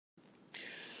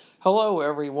Hello,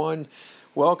 everyone.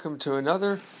 Welcome to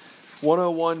another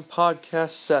 101 podcast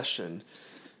session.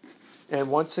 And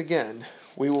once again,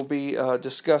 we will be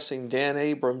discussing Dan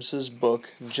Abrams'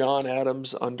 book, John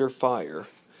Adams Under Fire.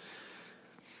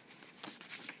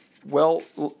 Well,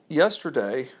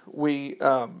 yesterday we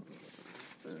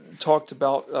talked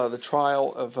about the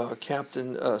trial of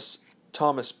Captain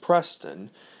Thomas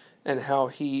Preston and how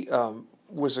he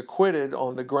was acquitted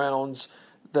on the grounds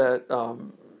that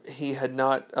he had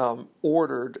not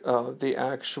ordered the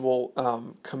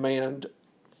actual command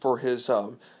for his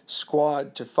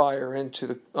squad to fire into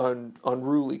the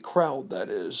unruly crowd, that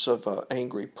is, of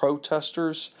angry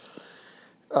protesters.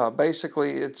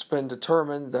 Basically, it's been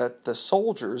determined that the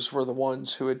soldiers were the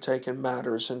ones who had taken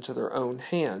matters into their own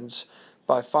hands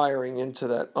by firing into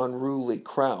that unruly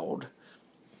crowd.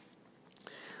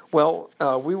 Well,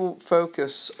 we will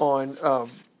focus on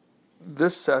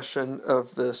this session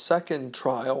of the second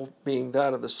trial being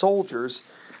that of the soldiers,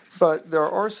 but there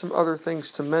are some other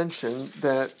things to mention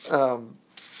that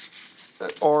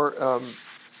are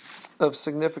of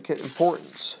significant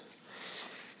importance.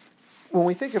 When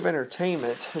we think of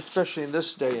entertainment, especially in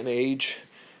this day and age,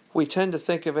 we tend to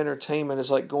think of entertainment as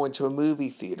like going to a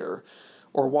movie theater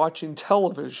or watching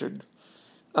television,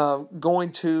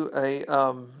 going to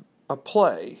a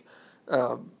play,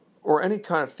 or any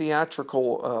kind of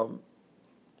theatrical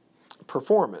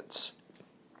performance.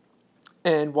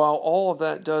 And while all of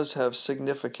that does have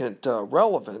significant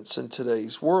relevance in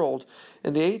today's world,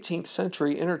 in the 18th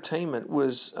century, entertainment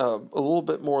was a little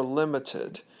bit more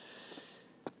limited.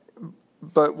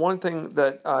 But one thing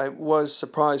that I was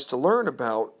surprised to learn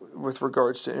about with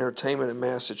regards to entertainment in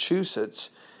Massachusetts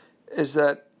is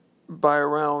that by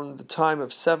around the time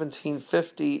of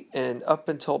 1750 and up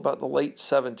until about the late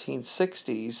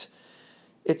 1760s,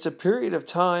 it's a period of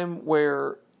time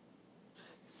where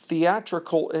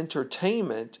theatrical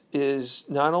entertainment is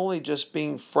not only just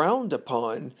being frowned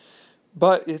upon,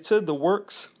 but it's in the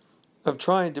works of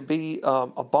trying to be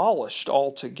abolished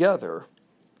altogether.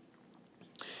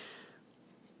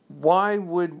 Why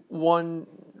would one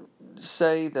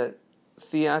say that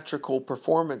theatrical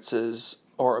performances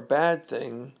are a bad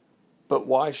thing, but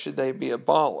why should they be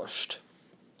abolished?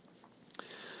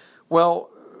 Well,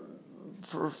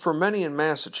 for many in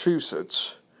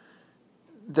Massachusetts,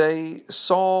 they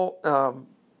saw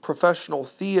professional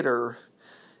theater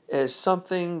as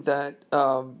something that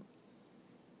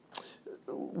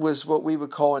was what we would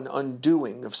call an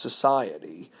undoing of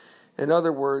society. In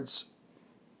other words,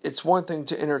 it's one thing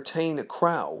to entertain a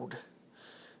crowd,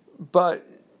 but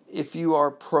if you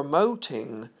are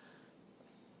promoting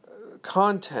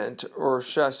content, or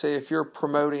should I say if you're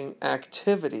promoting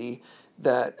activity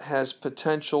that has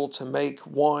potential to make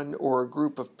one or a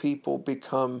group of people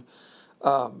become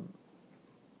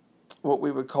what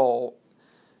we would call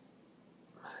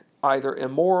either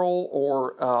immoral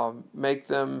or make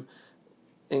them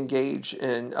engage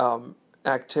in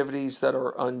activities that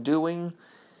are undoing,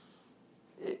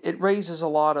 it raises a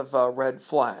lot of red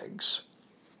flags.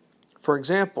 For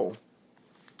example,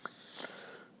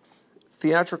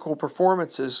 theatrical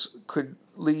performances could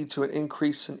lead to an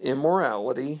increase in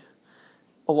immorality,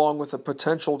 along with a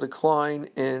potential decline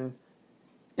in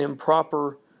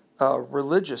improper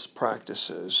religious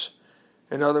practices.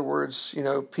 In other words,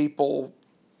 people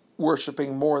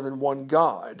worshiping more than one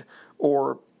God,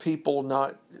 or people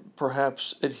not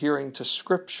perhaps adhering to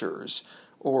scriptures,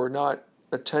 or not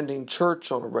attending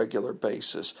church on a regular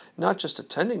basis. Not just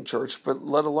attending church, but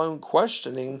let alone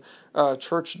questioning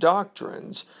church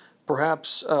doctrines.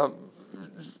 Perhaps,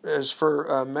 as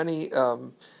for many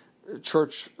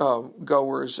church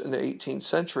goers in the 18th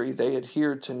century, they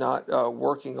adhered to not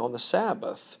working on the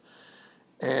Sabbath.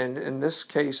 And in this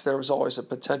case, there was always a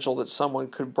potential that someone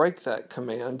could break that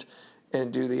command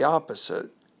and do the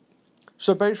opposite.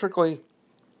 So basically,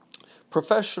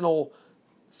 professional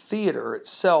theater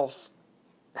itself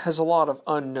has a lot of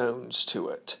unknowns to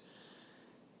it.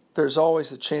 There's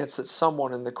always a chance that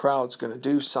someone in the crowd's going to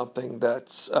do something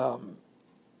that's going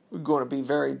to be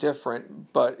very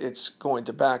different, but it's going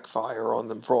to backfire on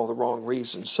them for all the wrong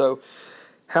reasons. So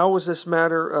how was this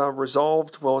matter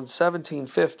resolved? Well, in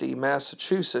 1750,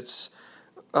 Massachusetts,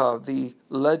 the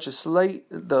Legislative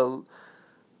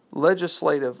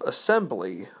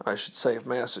Assembly, I should say, of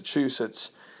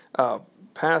Massachusetts,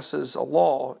 passes a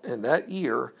law in that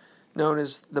year known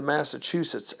as the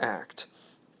Massachusetts Act.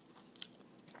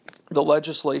 The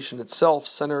legislation itself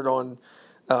centered on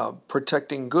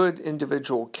protecting good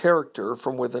individual character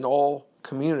from within all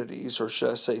communities, or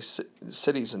should I say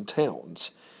cities and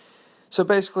towns. So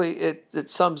basically, it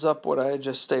sums up what I had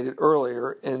just stated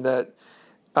earlier, in that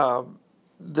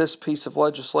this piece of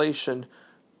legislation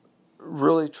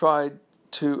really tried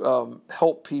to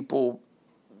help people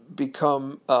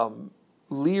become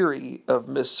leery of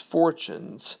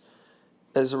misfortunes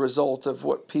as a result of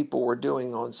what people were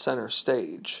doing on center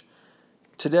stage.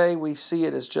 Today we see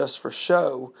it as just for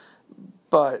show,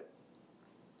 but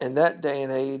in that day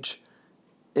and age,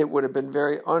 it would have been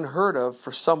very unheard of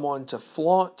for someone to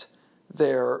flaunt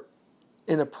their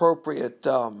inappropriate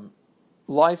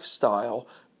lifestyle,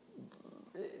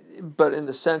 but in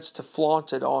the sense to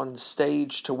flaunt it on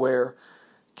stage to where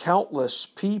countless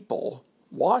people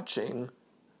watching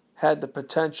had the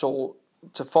potential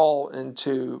to fall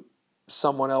into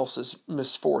someone else's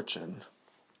misfortune.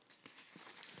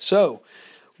 So,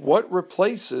 what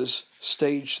replaces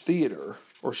stage theater,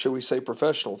 or should we say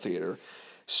professional theater?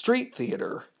 Street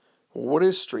theater. What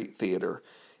is street theater?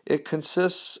 It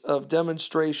consists of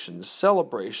demonstrations,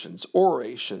 celebrations,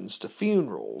 orations to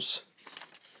funerals.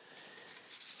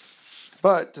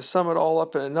 But to sum it all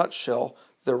up in a nutshell,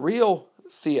 the real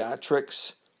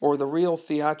theatrics or the real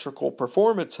theatrical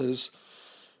performances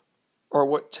are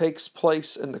what takes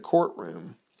place in the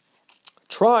courtroom.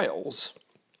 Trials,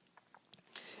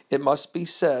 it must be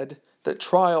said that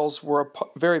trials were a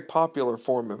very popular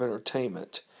form of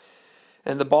entertainment.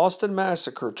 And the Boston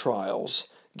Massacre trials,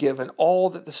 given all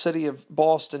that the city of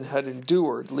Boston had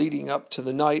endured leading up to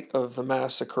the night of the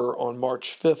massacre on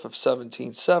March 5th of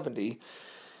 1770,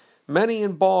 many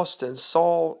in Boston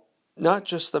saw not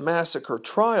just the massacre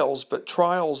trials, but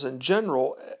trials in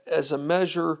general as a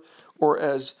measure or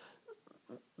as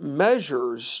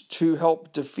measures to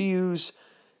help diffuse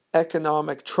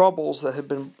economic troubles that had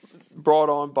been brought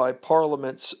on by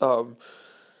Parliament's,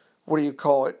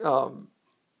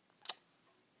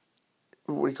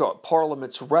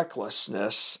 Parliament's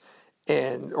recklessness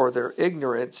and or their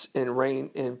ignorance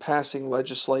in passing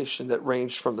legislation that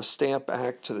ranged from the Stamp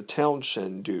Act to the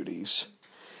Townshend duties.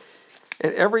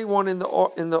 And everyone in the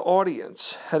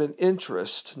audience had an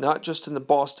interest, not just in the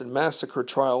Boston Massacre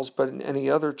trials, but in any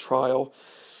other trial.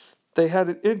 They had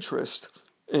an interest,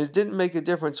 and it didn't make a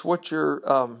difference what your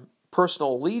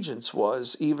personal allegiance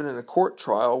was, even in a court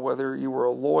trial, whether you were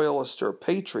a loyalist or a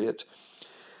patriot.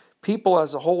 People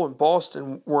as a whole in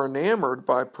Boston were enamored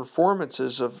by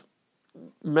performances of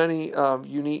many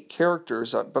unique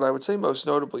characters, but I would say most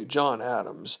notably John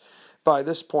Adams. By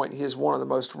this point, he is one of the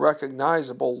most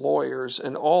recognizable lawyers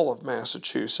in all of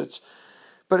Massachusetts,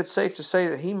 but it's safe to say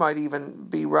that he might even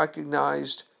be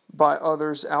recognized by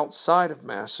others outside of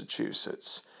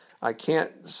Massachusetts. I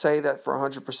can't say that for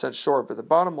 100% sure, but the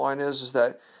bottom line is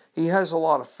that he has a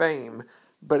lot of fame,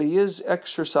 but he is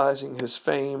exercising his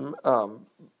fame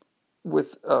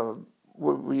with,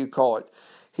 what do you call it?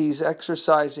 He's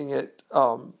exercising it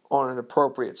on an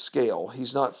appropriate scale.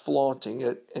 He's not flaunting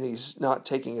it, and he's not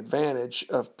taking advantage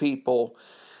of people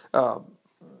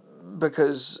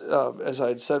because, as I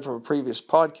had said from a previous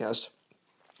podcast,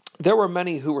 there were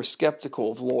many who were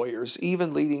skeptical of lawyers,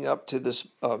 even leading up to this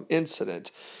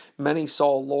incident. Many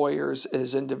saw lawyers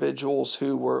as individuals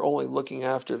who were only looking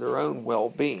after their own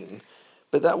well-being,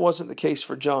 but that wasn't the case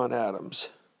for John Adams.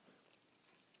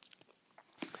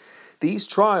 These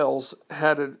trials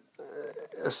had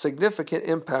a significant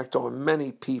impact on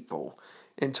many people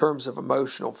in terms of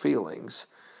emotional feelings.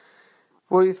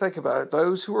 Well, you think about it.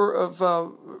 Those who were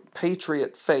of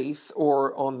patriot faith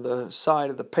or on the side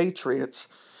of the patriots,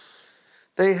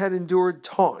 they had endured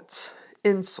taunts,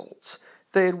 insults.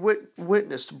 They had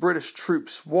witnessed British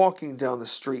troops walking down the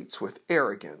streets with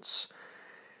arrogance.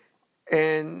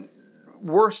 And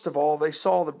worst of all, they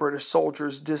saw the British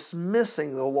soldiers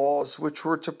dismissing the laws which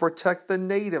were to protect the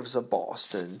natives of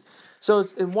Boston. So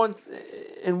in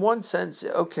one sense,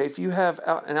 okay, if you have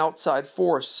an outside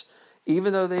force,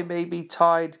 even though they may be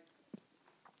tied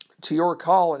to your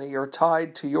colony or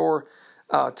tied to your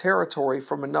territory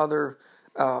from another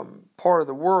part of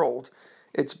the world,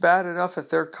 it's bad enough that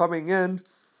they're coming in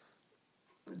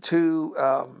to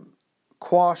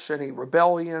quash any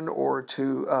rebellion or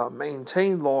to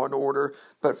maintain law and order,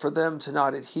 but for them to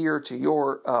not adhere to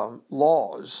your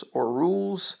laws or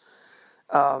rules,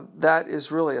 that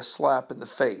is really a slap in the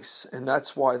face. And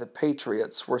that's why the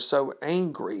Patriots were so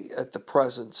angry at the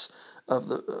presence of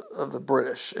the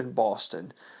British in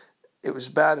Boston. It was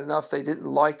bad enough they didn't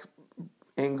like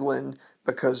England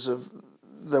because of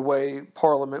the way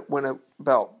Parliament went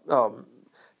about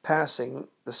passing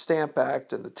the Stamp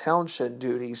Act and the Townshend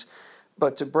duties,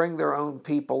 but to bring their own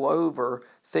people over,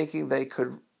 thinking they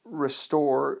could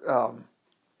restore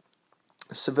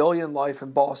civilian life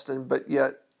in Boston, but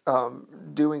yet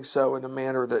doing so in a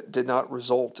manner that did not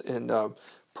result in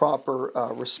proper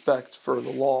respect for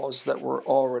the laws that were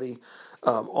already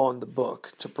on the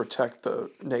book to protect the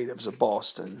natives of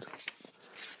Boston.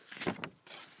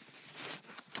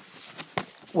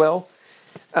 Well,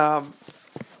 how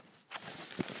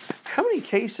many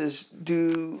cases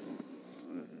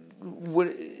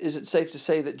is it safe to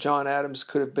say that John Adams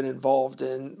could have been involved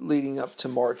in leading up to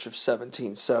March of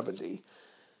 1770?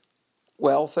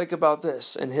 Well, think about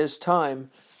this. In his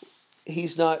time,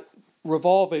 he's not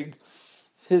revolving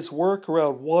his work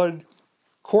around one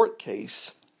court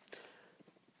case.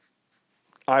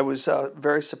 I was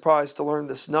very surprised to learn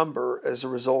this number as a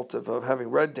result of having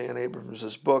read Dan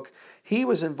Abrams' book. He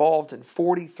was involved in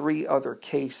 43 other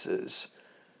cases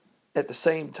at the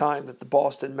same time that the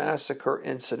Boston Massacre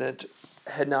incident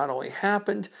had not only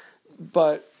happened,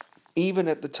 but even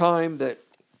at the time that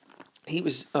he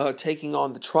was taking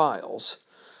on the trials.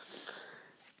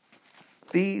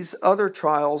 These other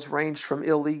trials ranged from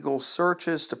illegal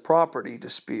searches to property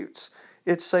disputes.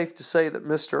 It's safe to say that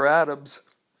Mr. Adams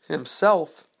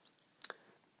himself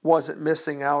wasn't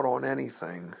missing out on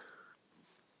anything.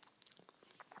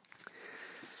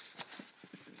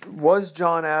 Was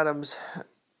John Adams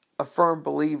a firm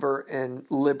believer in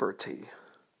liberty,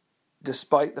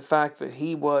 despite the fact that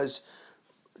he was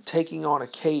taking on a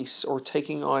case or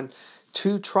taking on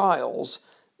two trials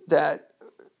that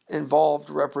involved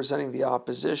representing the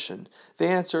opposition? The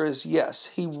answer is yes.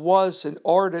 He was an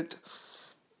ardent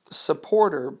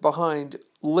supporter behind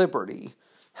liberty.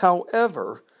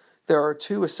 However, there are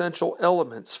two essential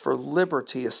elements for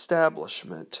liberty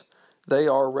establishment. They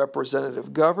are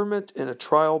representative government and a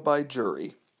trial by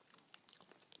jury.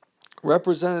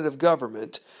 Representative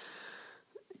government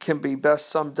can be best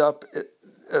summed up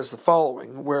as the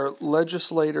following, where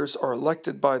legislators are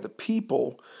elected by the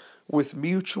people with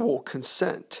mutual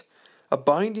consent, a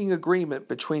binding agreement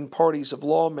between parties of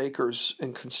lawmakers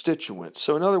and constituents.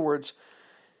 So in other words,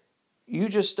 you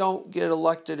just don't get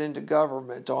elected into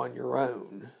government on your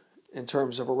own in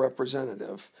terms of a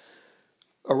representative.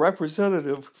 A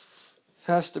representative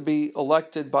has to be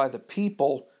elected by the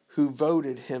people who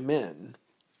voted him in.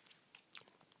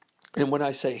 And when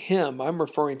I say him, I'm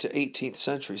referring to 18th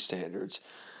century standards.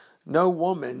 No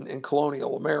woman in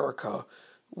colonial America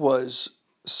was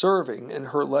serving in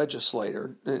her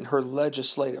legislative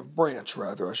branch,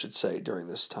 during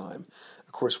this time.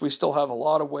 Of course, we still have a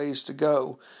lot of ways to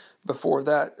go before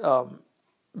that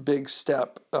big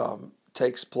step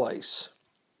takes place.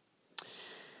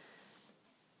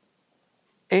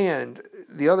 And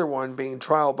the other one being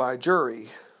trial by jury.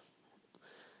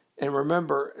 And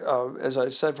remember, as I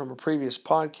said from a previous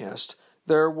podcast,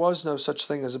 there was no such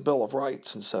thing as a Bill of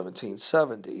Rights in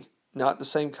 1770. Not the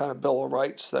same kind of Bill of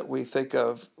Rights that we think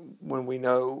of when we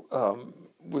know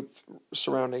with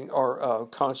surrounding our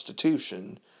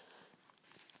Constitution.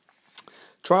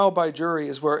 Trial by jury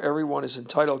is where everyone is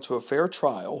entitled to a fair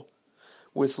trial,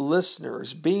 with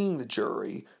listeners being the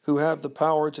jury who have the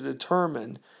power to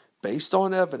determine, based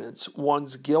on evidence,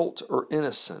 one's guilt or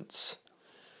innocence.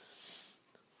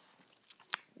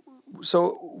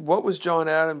 So what was John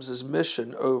Adams'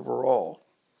 mission overall?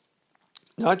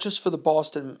 Not just for the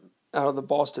Boston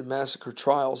Massacre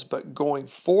trials, but going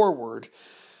forward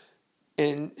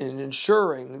in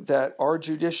ensuring that our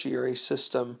judiciary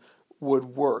system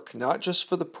would work, not just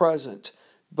for the present,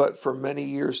 but for many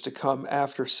years to come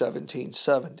after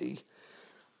 1770.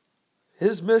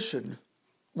 His mission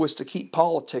was to keep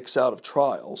politics out of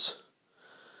trials.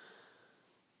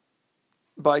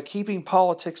 By keeping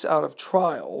politics out of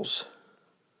trials,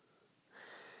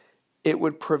 it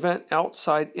would prevent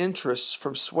outside interests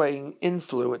from swaying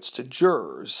influence to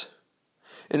jurors.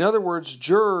 In other words,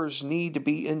 jurors need to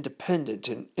be independent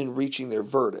in reaching their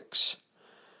verdicts.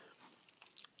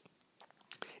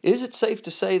 Is it safe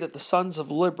to say that the Sons of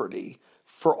Liberty,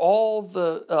 for all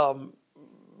the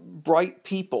bright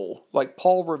people like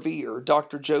Paul Revere,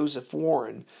 Dr. Joseph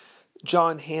Warren,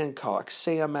 John Hancock,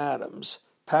 Sam Adams,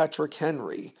 Patrick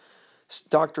Henry,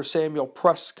 Dr. Samuel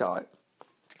Prescott,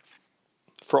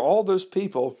 for all those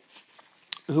people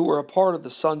who were a part of the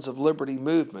Sons of Liberty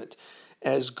movement,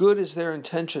 as good as their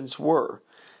intentions were,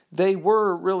 they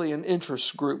were really an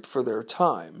interest group for their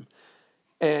time.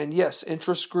 And yes,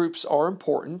 interest groups are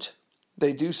important.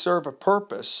 They do serve a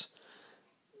purpose.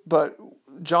 But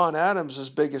John Adams'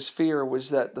 biggest fear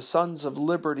was that the Sons of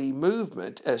Liberty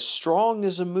movement, as strong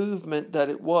as a movement that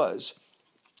it was,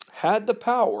 had the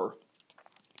power,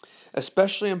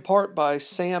 especially in part by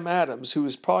Sam Adams, who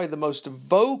was probably the most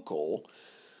vocal.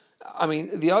 I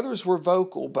mean, the others were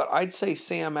vocal, but I'd say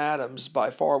Sam Adams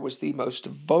by far was the most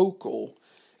vocal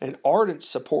and ardent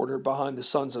supporter behind the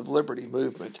Sons of Liberty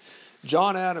movement.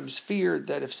 John Adams feared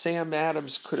that if Sam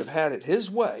Adams could have had it his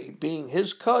way, being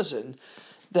his cousin,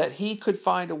 that he could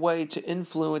find a way to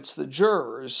influence the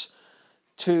jurors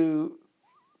to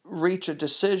reach a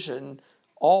decision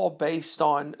all based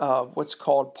on what's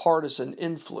called partisan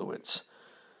influence.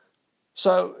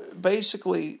 So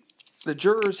basically, the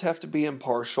jurors have to be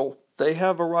impartial. They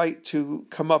have a right to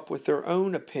come up with their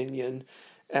own opinion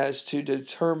as to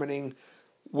determining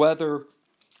whether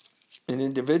an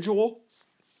individual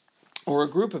or a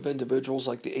group of individuals,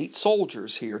 like the 8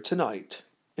 soldiers here tonight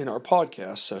in our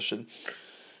podcast session,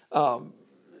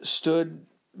 stood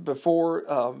before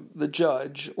the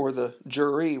judge, or the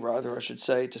jury, rather, I should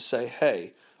say, to say,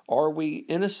 hey, are we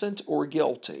innocent or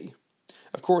guilty?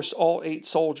 Of course, all 8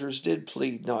 soldiers did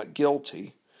plead not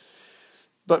guilty.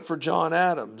 But for John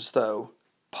Adams, though,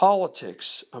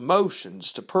 politics,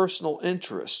 emotions to personal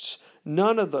interests,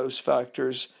 none of those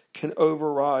factors can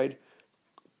override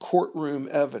courtroom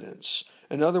evidence.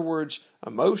 In other words,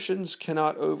 emotions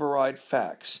cannot override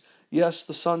facts. Yes,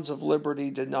 the Sons of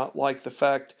Liberty did not like the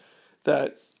fact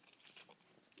that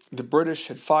the British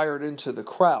had fired into the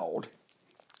crowd,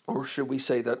 or should we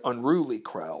say that unruly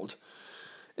crowd.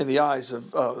 In the eyes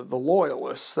of the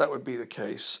Loyalists, that would be the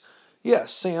case.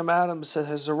 Yes, Sam Adams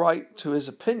has a right to his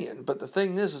opinion, but the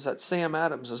thing is that Sam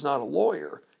Adams is not a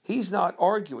lawyer. He's not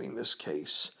arguing this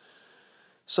case.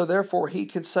 So therefore, he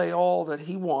can say all that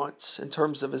he wants in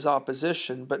terms of his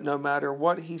opposition, but no matter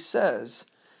what he says,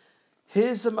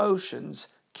 his emotions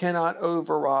cannot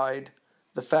override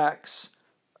the facts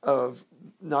of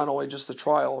not only just the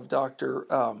trial of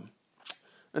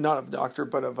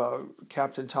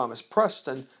Captain Thomas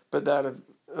Preston, but that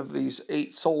of these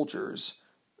 8 soldiers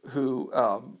who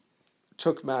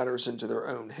took matters into their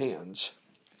own hands.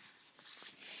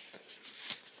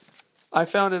 I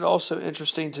found it also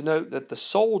interesting to note that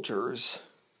soldiers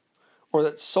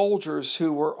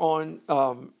who were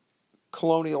on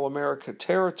colonial America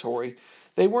territory,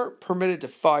 they weren't permitted to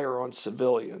fire on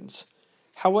civilians.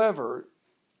 However,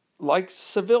 like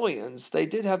civilians, they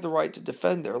did have the right to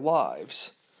defend their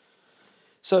lives.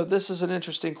 So this is an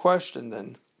interesting question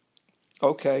then.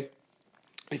 Okay,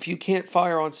 if you can't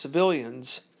fire on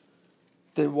civilians,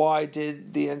 then why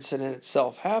did the incident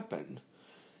itself happen?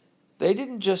 They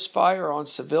didn't just fire on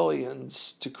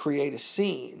civilians to create a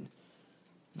scene.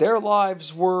 Their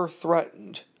lives were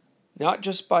threatened, not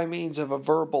just by means of a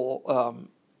verbal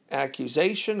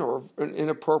accusation or an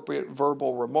inappropriate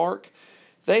verbal remark.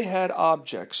 They had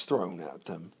objects thrown at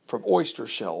them, from oyster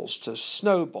shells to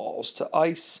snowballs to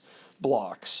ice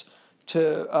blocks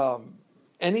to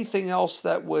anything else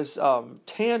that was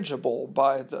tangible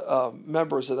by the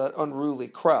members of that unruly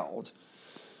crowd.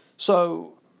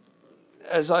 So,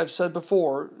 as I've said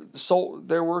before,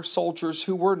 there were soldiers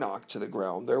who were knocked to the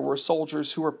ground. There were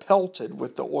soldiers who were pelted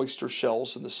with the oyster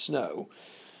shells and the snow.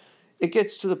 It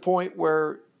gets to the point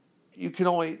where you can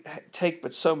only take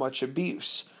but so much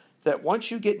abuse, that once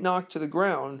you get knocked to the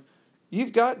ground,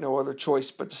 you've got no other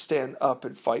choice but to stand up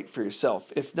and fight for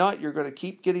yourself. If not, you're going to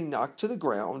keep getting knocked to the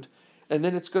ground, and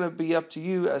then it's going to be up to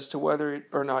you as to whether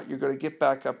or not you're going to get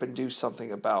back up and do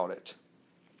something about it.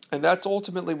 And that's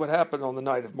ultimately what happened on the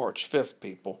night of March 5th,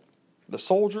 people. The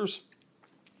soldiers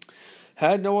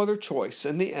had no other choice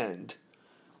in the end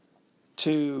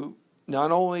to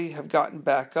not only have gotten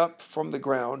back up from the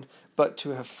ground, but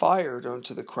to have fired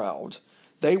onto the crowd.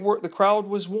 The crowd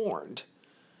was warned.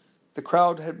 The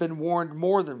crowd had been warned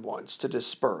more than once to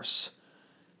disperse.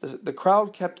 The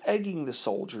crowd kept egging the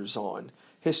soldiers on.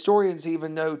 Historians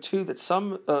even know, too, that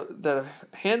that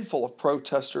a handful of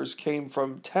protesters came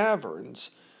from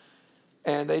taverns.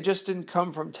 And they just didn't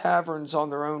come from taverns on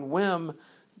their own whim.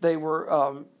 They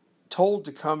were told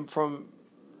to come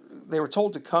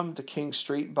to King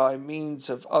Street by means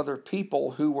of other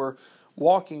people who were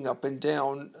walking up and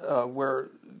down where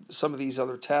some of these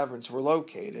other taverns were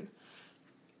located.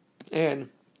 And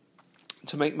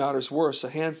to make matters worse, a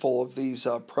handful of these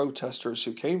protesters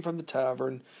who came from the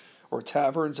tavern, or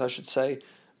taverns, I should say,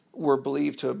 were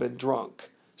believed to have been drunk.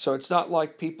 So it's not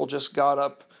like people just got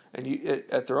up and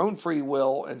at their own free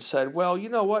will and said, well, you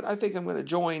know what, I think I'm going to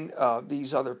join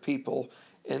these other people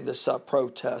in this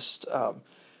protest.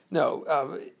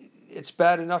 No, it's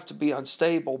bad enough to be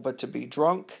unstable, but to be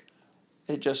drunk,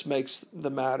 it just makes the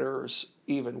matters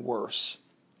even worse.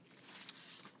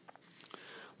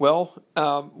 Well,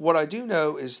 what I do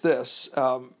know is this.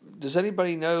 Does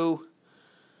anybody know,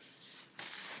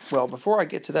 well, before I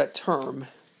get to that term,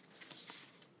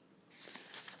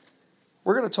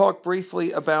 we're going to talk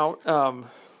briefly about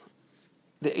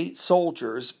the 8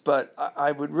 soldiers, but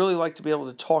I would really like to be able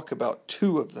to talk about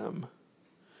 2 of them.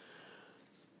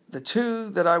 The 2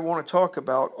 that I want to talk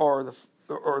about are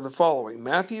the following: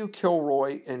 Matthew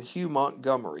Kilroy and Hugh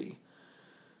Montgomery.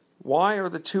 Why are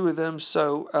the 2 of them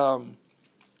so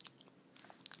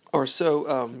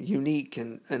unique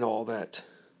and all that?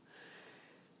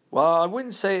 Well, I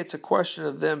wouldn't say it's a question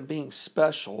of them being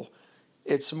special.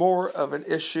 It's more of an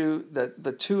issue that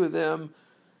the two of them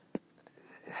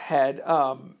had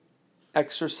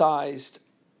exercised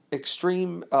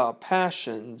extreme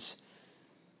passions,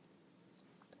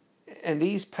 and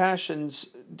these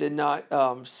passions did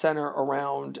not center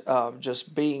around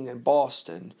just being in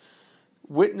Boston.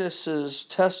 Witnesses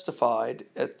testified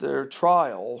at their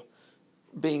trial,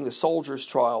 being the soldiers'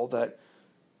 trial, that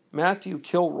Matthew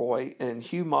Kilroy and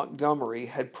Hugh Montgomery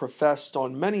had professed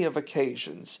on many of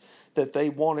occasions that they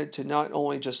wanted to not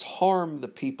only just harm the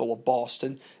people of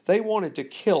Boston, they wanted to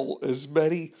kill as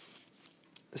many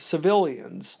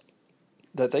civilians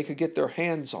that they could get their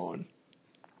hands on.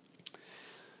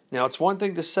 Now, it's one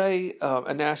thing to say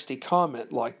a nasty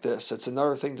comment like this. It's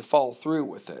another thing to follow through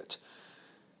with it.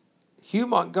 Hugh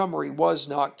Montgomery was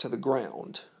knocked to the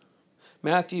ground.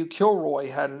 Matthew Kilroy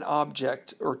had an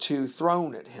object or two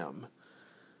thrown at him.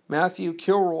 Matthew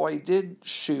Kilroy did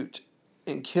shoot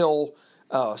and kill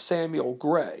Samuel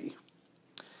Gray.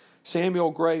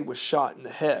 Samuel Gray was shot in the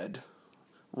head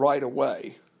right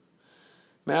away.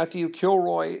 Matthew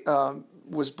Kilroy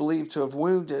was believed to have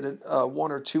wounded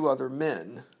one or two other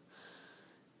men.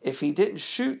 If he didn't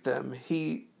shoot them,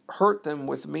 he hurt them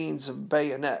with means of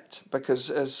bayonet, because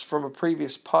as from a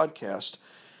previous podcast,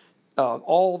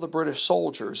 all the British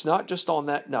soldiers, not just on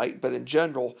that night, but in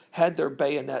general, had their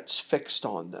bayonets fixed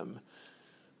on them.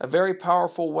 A very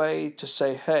powerful way to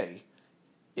say, hey,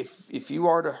 if you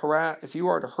are to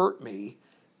hurt me,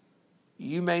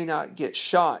 you may not get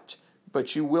shot,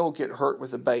 but you will get hurt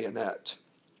with a bayonet.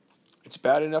 It's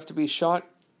bad enough to be shot,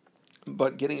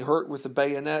 but getting hurt with a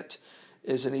bayonet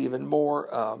is an even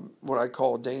more what I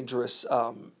call dangerous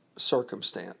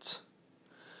circumstance.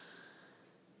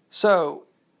 So,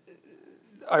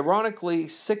 ironically,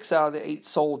 6 out of the 8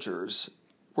 soldiers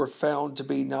were found to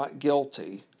be not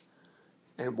guilty.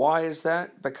 And why is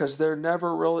that? Because there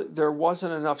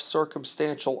wasn't enough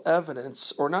circumstantial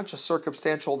evidence, or not just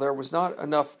circumstantial, there was not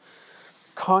enough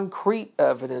concrete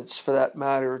evidence for that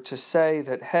matter to say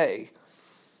that, hey,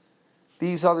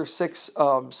 these other 6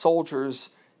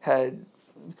 soldiers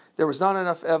there was not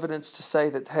enough evidence to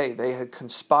say that, hey, they had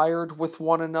conspired with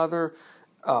one another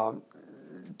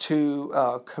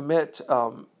to commit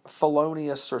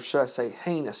felonious, or should I say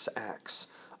heinous acts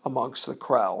amongst the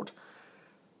crowd.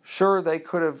 Sure, they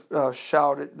could have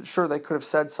shouted, sure, they could have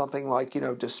said something like,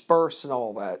 disperse and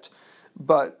all that,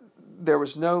 but there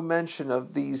was no mention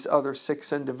of these other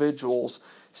 6 individuals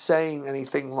saying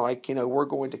anything like, we're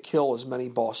going to kill as many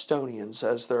Bostonians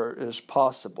as there is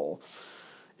possible.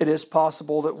 It is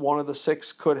possible that one of the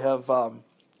 6 could have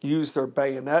used their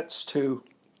bayonets to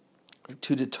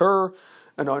deter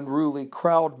an unruly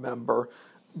crowd member,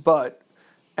 but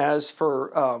as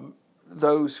for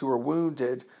those who were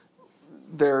wounded,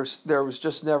 there was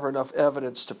just never enough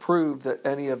evidence to prove that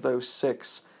any of those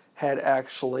 6 had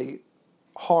actually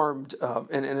harmed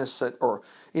an innocent, or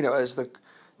as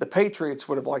the Patriots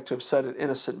would have liked to have said, an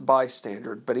innocent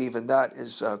bystander, but even that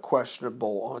is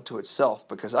questionable unto itself,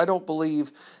 because I don't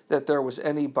believe that there was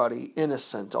anybody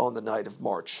innocent on the night of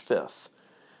March 5th.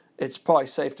 It's probably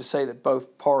safe to say that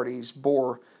both parties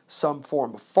bore some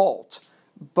form of fault,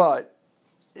 but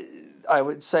I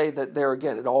would say that there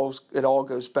again, it all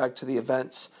goes back to the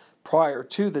events prior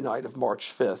to the night of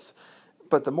March 5th.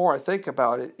 But the more I think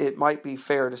about it, it might be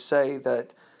fair to say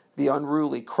that the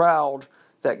unruly crowd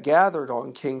that gathered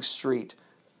on King Street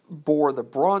bore the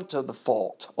brunt of the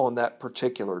fault on that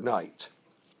particular night.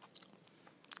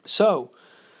 So,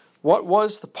 what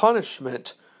was the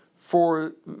punishment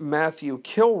for Matthew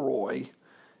Kilroy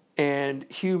and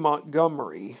Hugh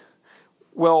Montgomery?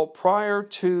 Well, prior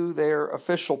to their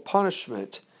official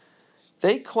punishment,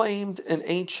 they claimed an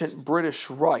ancient British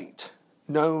right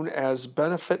known as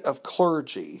benefit of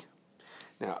clergy.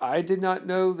 Now, I did not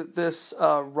know that this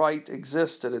right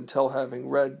existed until having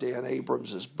read Dan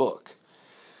Abrams' book.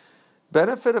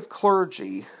 Benefit of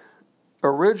clergy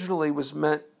originally was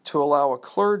meant to allow a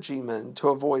clergyman to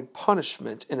avoid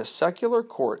punishment in a secular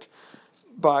court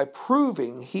by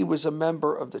proving he was a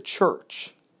member of the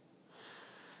church.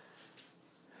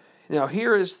 Now,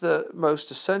 here is the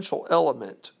most essential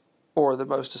element, or the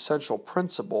most essential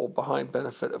principle behind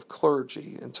benefit of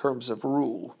clergy in terms of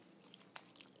rule.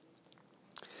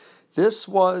 This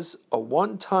was a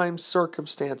one-time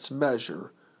circumstance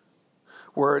measure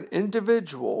where an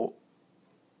individual,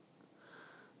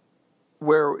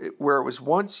 where it was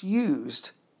once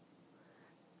used,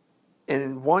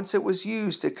 and once it was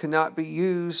used, it could not be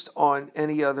used on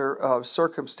any other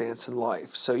circumstance in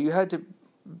life. So you had to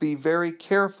be very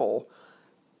careful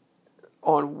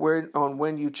on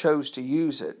when you chose to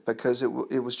use it, because it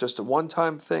was just a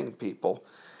one-time thing, people.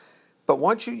 But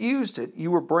once you used it,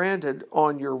 you were branded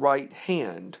on your right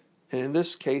hand. And in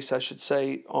this case, I should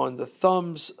say on the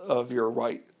thumbs of your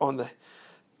right,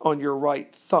 on your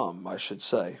right thumb, I should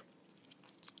say.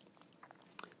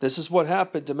 This is what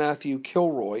happened to Matthew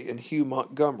Kilroy and Hugh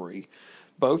Montgomery.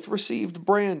 Both received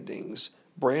brandings,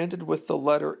 branded with the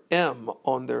letter M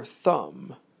on their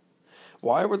thumb.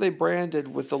 Why were they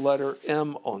branded with the letter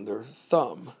M on their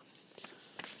thumb?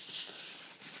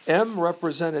 M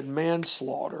represented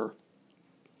manslaughter.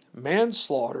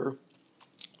 Manslaughter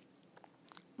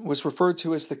was referred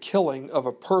to as the killing of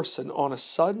a person on a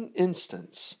sudden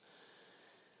instance.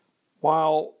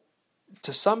 While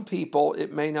to some people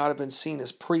it may not have been seen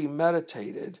as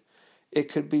premeditated,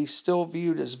 it could be still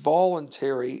viewed as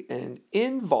voluntary and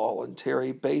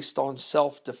involuntary based on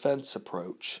self-defense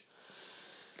approach.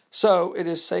 So it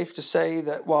is safe to say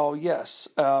that while, yes,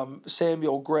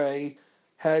 Samuel Gray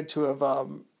had to have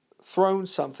thrown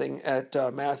something at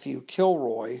Matthew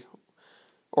Kilroy,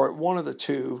 or at one of the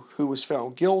two who was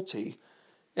found guilty,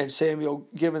 and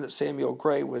given that Samuel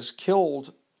Gray was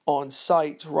killed on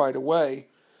sight right away,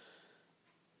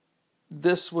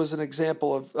 this was an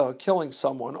example of killing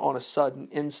someone on a sudden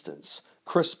instance.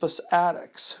 Crispus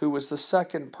Attucks, who was the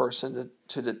second person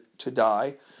to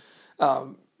die,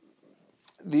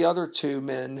 the other two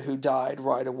men who died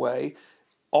right away,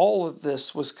 all of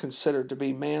this was considered to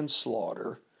be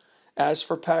manslaughter. As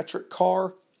for Patrick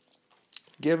Carr,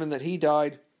 given that he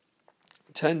died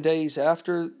 10 days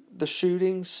after the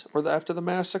shootings or after the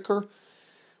massacre,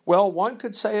 well, one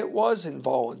could say it was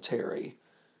involuntary.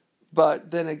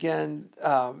 But then again,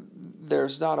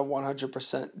 there's not a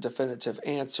 100% definitive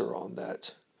answer on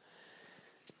that.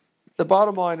 The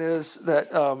bottom line is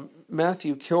that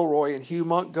Matthew Kilroy and Hugh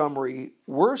Montgomery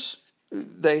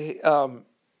they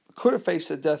could have faced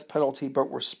the death penalty but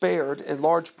were spared in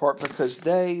large part because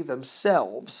they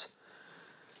themselves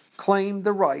claimed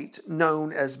the right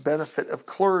known as benefit of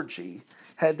clergy.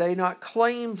 Had they not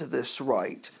claimed this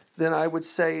right, then I would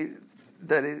say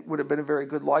that it would have been a very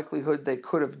good likelihood they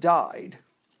could have died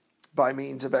by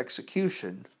means of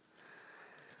execution.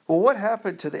 Well, what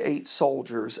happened to the 8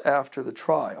 soldiers after the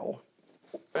trial,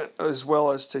 as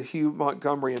well as to Hugh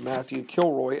Montgomery and Matthew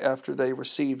Kilroy after they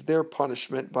received their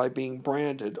punishment by being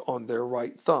branded on their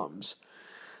right thumbs?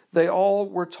 They all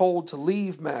were told to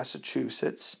leave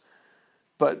Massachusetts,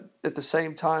 but at the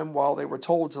same time, while they were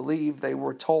told to leave, they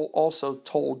were also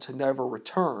told to never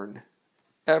return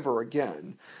ever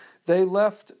again. They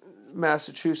left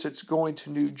Massachusetts going to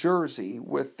New Jersey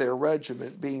with their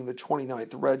regiment being the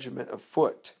 29th Regiment of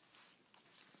Foot.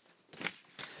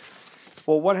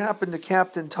 Well, what happened to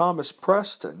Captain Thomas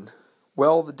Preston?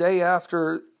 Well, the day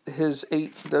after those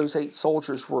 8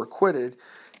 soldiers were acquitted,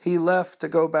 he left to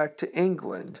go back to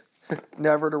England,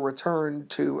 never to return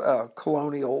to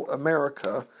colonial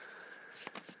America.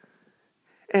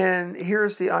 And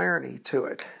here's the irony to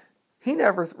it. He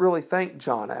never really thanked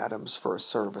John Adams for his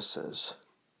services.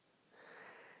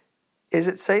 Is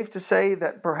it safe to say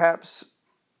that perhaps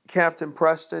Captain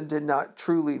Preston did not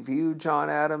truly view John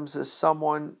Adams as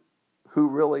someone who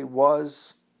really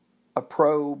was a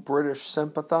pro-British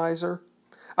sympathizer?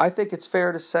 I think it's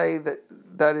fair to say that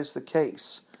that is the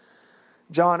case.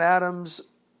 John Adams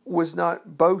was not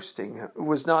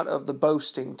of the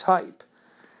boasting type.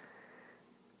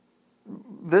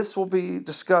 This will be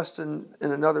discussed in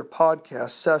another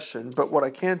podcast session, but what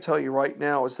I can tell you right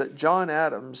now is that John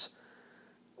Adams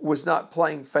was not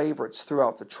playing favorites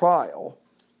throughout the trial.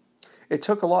 It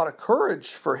took a lot of courage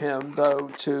for him, though,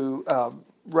 to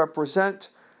represent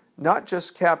not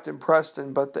just Captain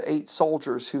Preston, but the 8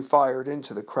 soldiers who fired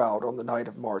into the crowd on the night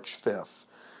of March 5th.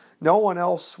 No one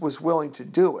else was willing to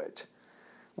do it.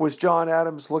 Was John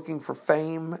Adams looking for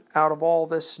fame out of all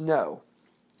this? No.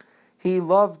 He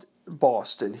loved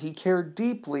Boston. He cared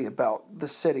deeply about the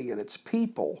city and its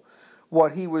people.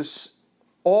 What he was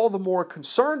all the more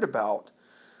concerned about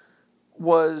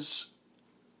was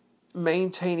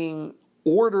maintaining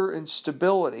order and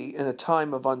stability in a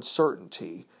time of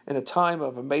uncertainty, in a time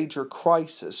of a major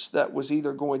crisis that was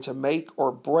either going to make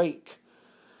or break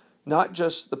not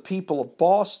just the people of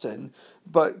Boston,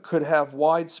 but could have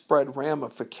widespread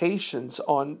ramifications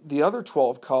on the other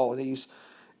 12 colonies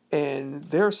and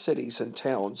their cities and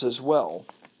towns as well.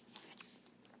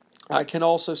 I can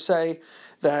also say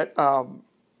that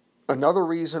another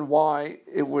reason why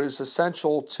it was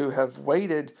essential to have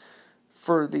waited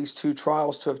for these 2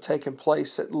 trials to have taken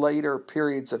place at later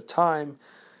periods of time,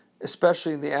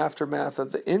 especially in the aftermath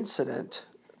of the incident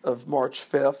of March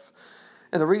 5th.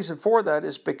 And the reason for that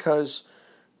is because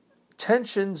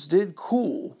tensions did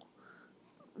cool.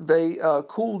 They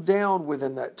cooled down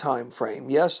within that time frame.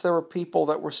 Yes, there were people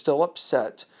that were still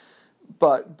upset,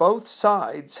 but both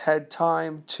sides had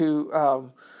time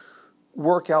to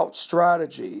work out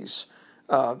strategies.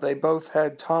 They both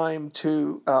had time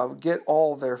to get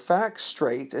all their facts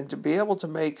straight and to be able to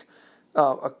make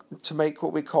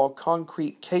what we call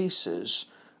concrete cases,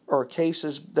 or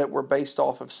cases that were based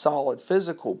off of solid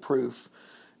physical proof,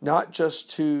 not just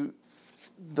to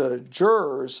the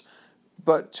jurors,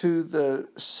 but to the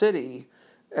city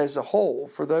as a whole,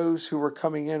 for those who were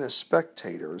coming in as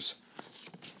spectators.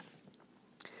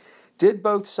 Did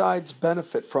both sides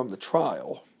benefit from the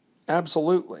trial?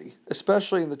 Absolutely,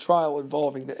 especially in the trial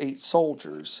involving the 8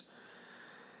 soldiers.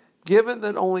 Given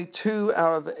that only 2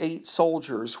 out of the 8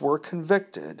 soldiers were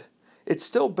convicted, it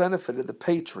still benefited the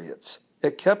Patriots.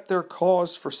 It kept their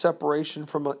cause for separation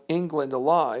from England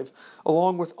alive,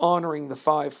 along with honoring the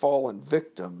 5 fallen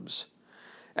victims.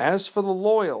 As for the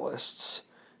Loyalists,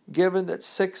 given that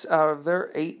 6 out of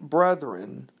their 8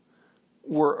 brethren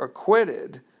were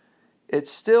acquitted, it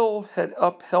still had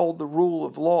upheld the rule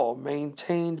of law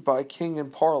maintained by King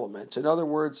and Parliament. In other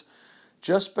words,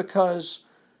 just because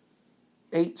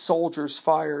 8 soldiers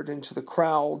fired into the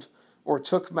crowd or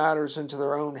took matters into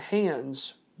their own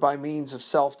hands by means of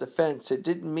self-defense, it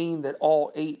didn't mean that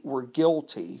all 8 were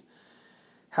guilty.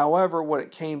 However, what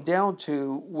it came down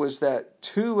to was that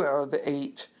 2 out of the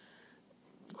 8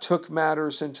 took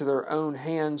matters into their own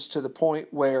hands to the point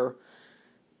where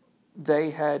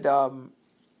they had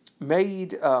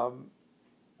made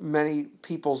many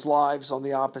people's lives on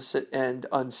the opposite end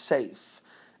unsafe,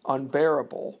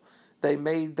 unbearable. They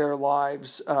made their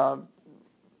lives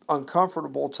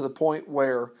uncomfortable to the point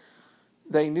where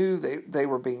they knew they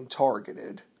were being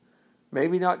targeted.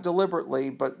 Maybe not deliberately,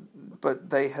 but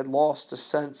they had lost a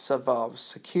sense of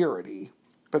security.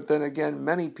 But then again,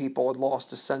 many people had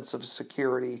lost a sense of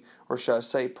security, or should I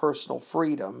say personal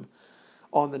freedom,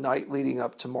 on the night leading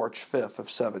up to March 5th of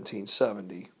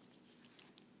 1770.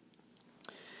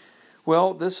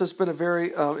 Well, this has been a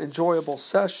very enjoyable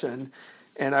session,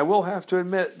 and I will have to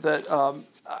admit that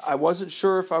I wasn't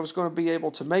sure if I was going to be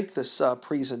able to make this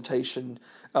presentation,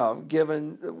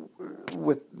 given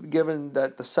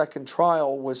that the second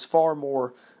trial was far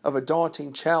more of a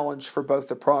daunting challenge for both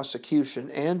the prosecution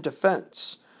and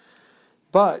defense.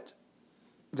 But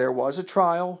there was a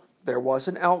trial, there was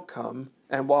an outcome,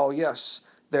 and while, yes,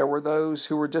 there were those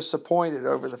who were disappointed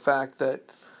over the fact that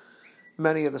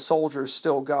many of the soldiers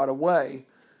still got away,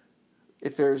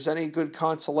 if there's any good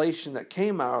consolation that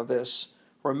came out of this,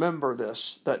 remember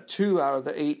this, that 2 out of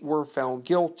the 8 were found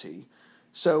guilty.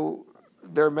 So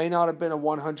there may not have been a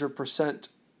 100%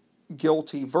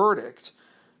 guilty verdict,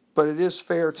 but it is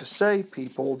fair to say,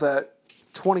 people, that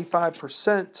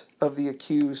 25% of the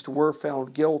accused were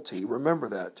found guilty. Remember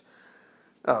that.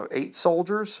 8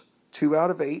 soldiers, 2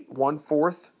 out of 8,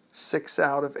 1/4, 6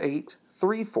 out of 8,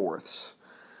 3/4.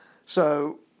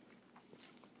 So,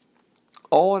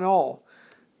 all in all,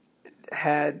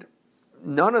 had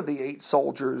none of the 8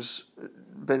 soldiers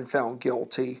been found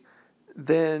guilty,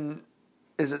 then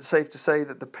is it safe to say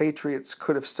that the Patriots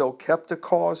could have still kept a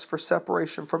cause for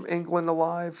separation from England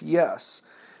alive? Yes.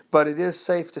 But it is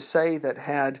safe to say that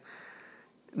had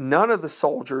none of the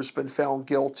soldiers been found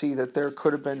guilty, that there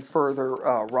could have been further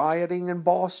rioting in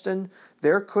Boston.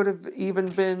 There could have even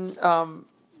been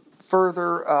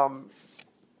further,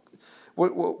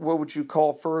 what would you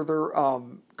call further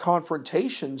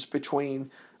confrontations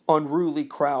between unruly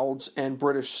crowds and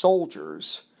British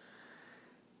soldiers.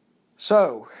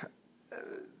 So,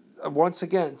 once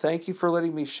again, thank you for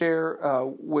letting me share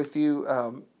with you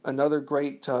another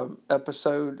great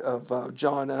episode of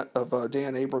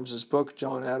Dan Abrams' book,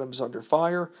 John Adams Under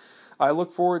Fire. I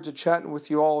look forward to chatting with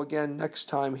you all again next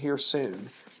time here soon.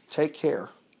 Take care.